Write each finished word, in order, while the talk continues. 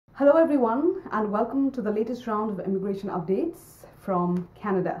Hello everyone and welcome to the latest round of immigration updates from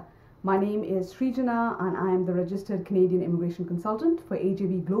Canada. My name is Srijana and I am the registered Canadian immigration consultant for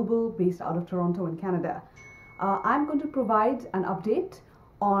AJV Global based out of Toronto in Canada. I'm going to provide an update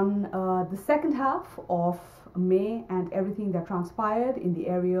on the second half of May and everything that transpired in the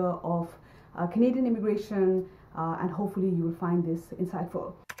area of Canadian immigration, and hopefully you will find this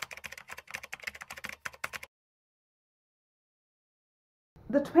insightful.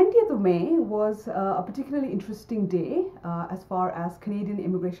 The 20th of May was a particularly interesting day as far as Canadian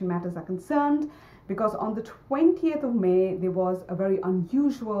immigration matters are concerned, because on the 20th of May there was a very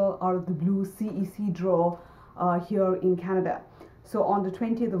unusual out of the blue CEC draw here in Canada. So on the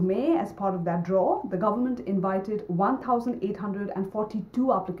 20th of May, as part of that draw, the government invited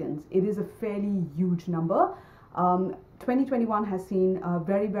 1,842 applicants. It is a fairly huge number. 2021 has seen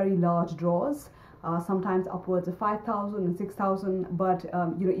very large draws. Sometimes upwards of 5,000 and 6,000, but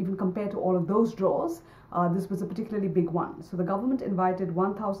even compared to all of those draws, this was a particularly big one. So the government invited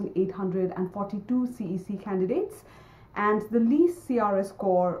 1,842 CEC candidates, and the least CRS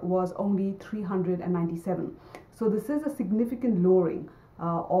score was only 397. So this is a significant lowering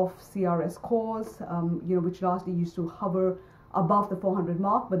of CRS scores, which largely used to hover above the 400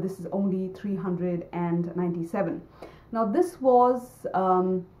 mark, but this is only 397. Now this was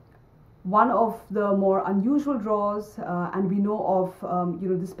one of the more unusual draws, and we know of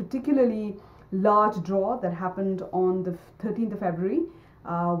this particularly large draw that happened on the 13th of February,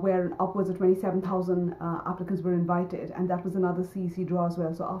 where upwards of 27,000 applicants were invited, and that was another CEC draw as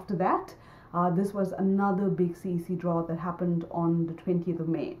well. So after that, this was another big CEC draw that happened on the 20th of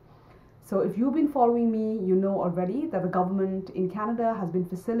May. So if you've been following me, you know already that the government in Canada has been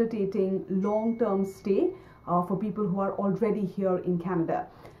facilitating long-term stay for people who are already here in Canada.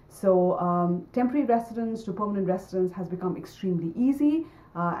 So temporary residence to permanent residence has become extremely easy,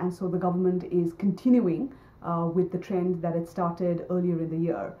 and so the government is continuing with the trend that it started earlier in the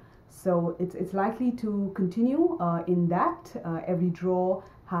year. So it's likely to continue in that. Every draw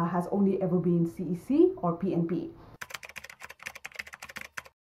has only ever been CEC or PNP.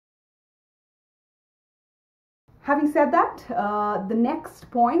 Having said that, the next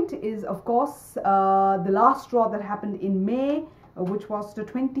point is, of course, the last draw that happened in May, which was the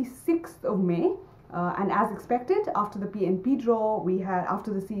 26th of May, and as expected, after the PNP draw,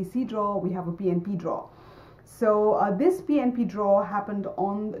 after the CEC draw, we have a PNP draw. So this PNP draw happened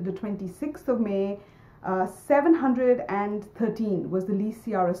on the 26th of May. 713 was the least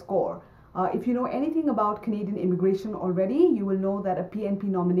CRS score. If you know anything about Canadian immigration already, you will know that a PNP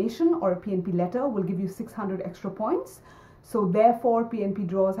nomination or a PNP letter will give you 600 extra points. So therefore, PNP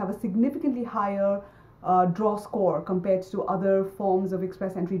draws have a significantly higher draw score compared to other forms of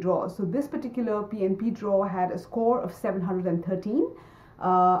express entry draws. So this particular PNP draw had a score of 713,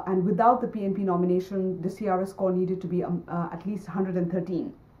 and without the PNP nomination, the CRS score needed to be at least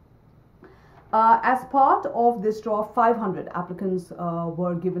 113. As part of this draw, 500 applicants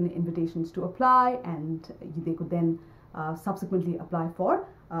were given invitations to apply, and they could then subsequently apply for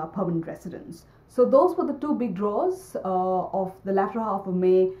permanent residence. So those were the two big draws of the latter half of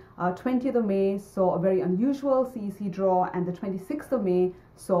May. 20th of May saw a very unusual CEC draw, and the 26th of May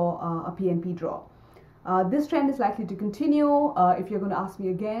saw a PNP draw. This trend is likely to continue. If you're going to ask me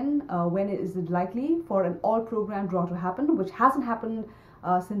again, when is it likely for an all-program draw to happen, which hasn't happened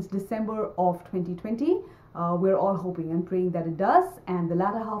since December of 2020. We're all hoping and praying that it does, and the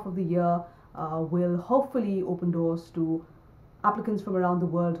latter half of the year will hopefully open doors to applicants from around the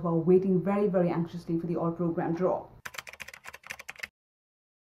world who are waiting very anxiously for the all-program draw.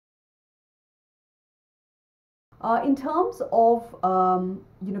 In terms of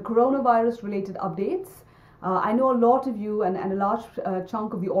coronavirus-related updates, I know a lot of you and a large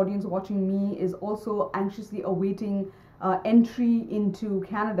chunk of the audience watching me is also anxiously awaiting entry into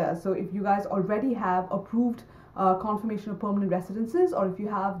Canada. So if you guys already have approved confirmation of permanent residences, or if you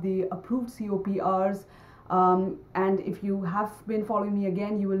have the approved COPRs, and if you have been following me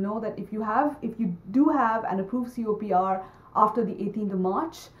again, you will know that if you do have an approved COPR after the 18th of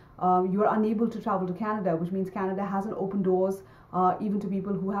March, you are unable to travel to Canada, which means Canada hasn't opened doors even to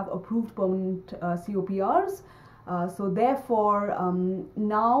people who have approved permanent COPRs. So therefore,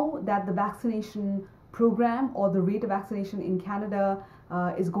 now that the vaccination program or the rate of vaccination in Canada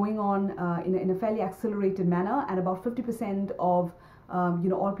is going on in a fairly accelerated manner, and about 50% of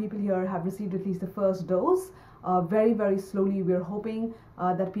all people here have received at least the first dose. Very slowly, we're hoping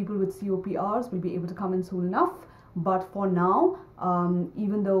that people with COPRs will be able to come in soon enough. But for now,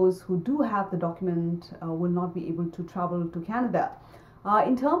 even those who do have the document will not be able to travel to Canada.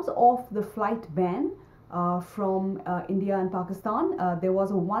 In terms of the flight ban, from India and Pakistan. There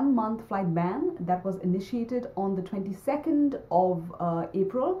was a 1-month flight ban that was initiated on the 22nd of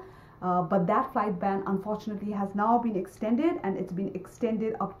April. But that flight ban unfortunately has now been extended, and it's been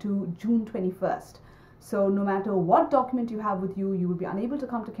extended up to June 21st. So no matter what document you have with you, you will be unable to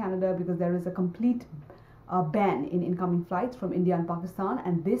come to Canada because there is a complete ban in incoming flights from India and Pakistan.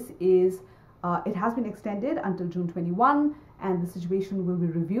 And this is, it has been extended until June 21, and the situation will be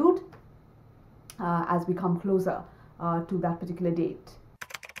reviewed as we come closer to that particular date.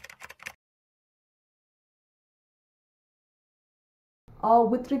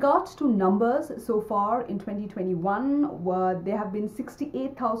 With regards to numbers, so far in 2021, there have been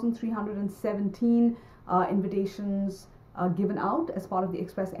 68,317 invitations given out as part of the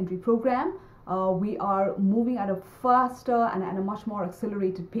Express Entry program. We are moving at a faster and at a much more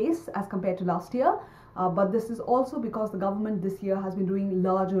accelerated pace as compared to last year. But this is also because the government this year has been doing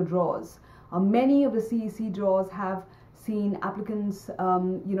larger draws. Many of the CEC draws have seen applicants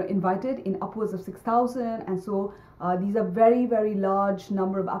invited in upwards of 6,000, and so these are very, very large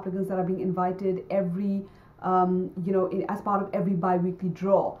number of applicants that are being invited every as part of every bi-weekly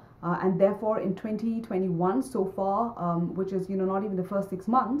draw. And therefore in 2021 so far, which is not even the first 6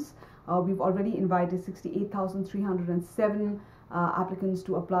 months, we've already invited 68,307 applicants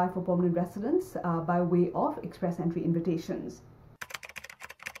to apply for permanent residence by way of express entry invitations.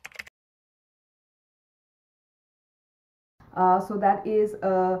 So that is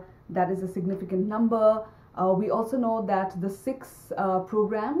a significant number. We also know that the 6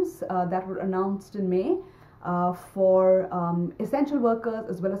 programs that were announced in May for essential workers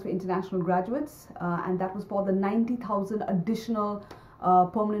as well as for international graduates, and that was for the 90,000 additional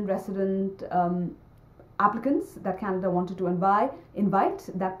permanent resident applicants that Canada wanted to invite.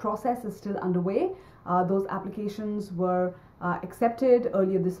 That process is still underway. Those applications were accepted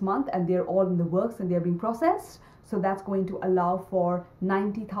earlier this month, and they're all in the works and they're being processed. So that's going to allow for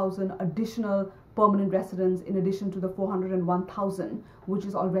 90,000 additional permanent residents in addition to the 401,000, which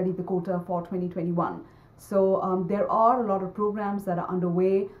is already the quota for 2021. So there are a lot of programs that are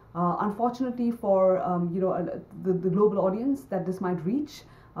underway. Unfortunately for the global audience that this might reach,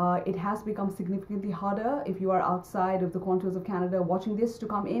 it has become significantly harder if you are outside of the contours of Canada watching this to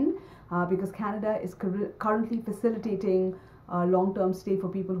come in, because Canada is currently facilitating long-term stay for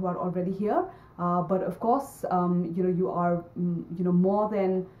people who are already here. But of course, you are more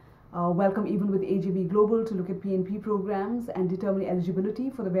than welcome, even with AJB Global, to look at PNP programs and determine eligibility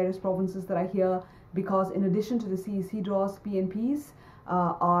for the various provinces that are here, because in addition to the CEC draws, PNPs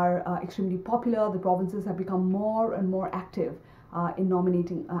are extremely popular. The provinces have become more and more active in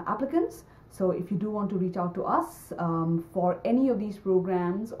nominating applicants. So if you do want to reach out to us for any of these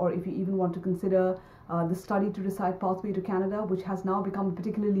programs, or if you even want to consider the study to decide pathway to Canada, which has now become a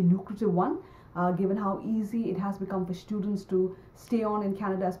particularly lucrative one, given how easy it has become for students to stay on in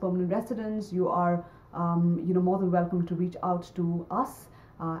Canada as permanent residents, you are more than welcome to reach out to us,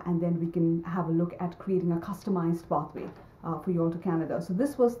 and then we can have a look at creating a customized pathway for you all to Canada. So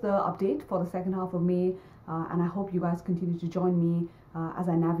this was the update for the second half of May, and I hope you guys continue to join me as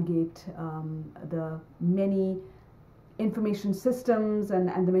I navigate the many information systems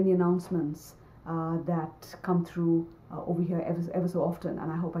and the many announcements that come through over here ever so often,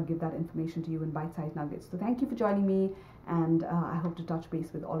 and I hope I give that information to you in bite-sized nuggets. So thank you for joining me, and I hope to touch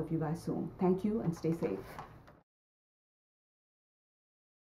base with all of you guys soon. Thank you, and stay safe.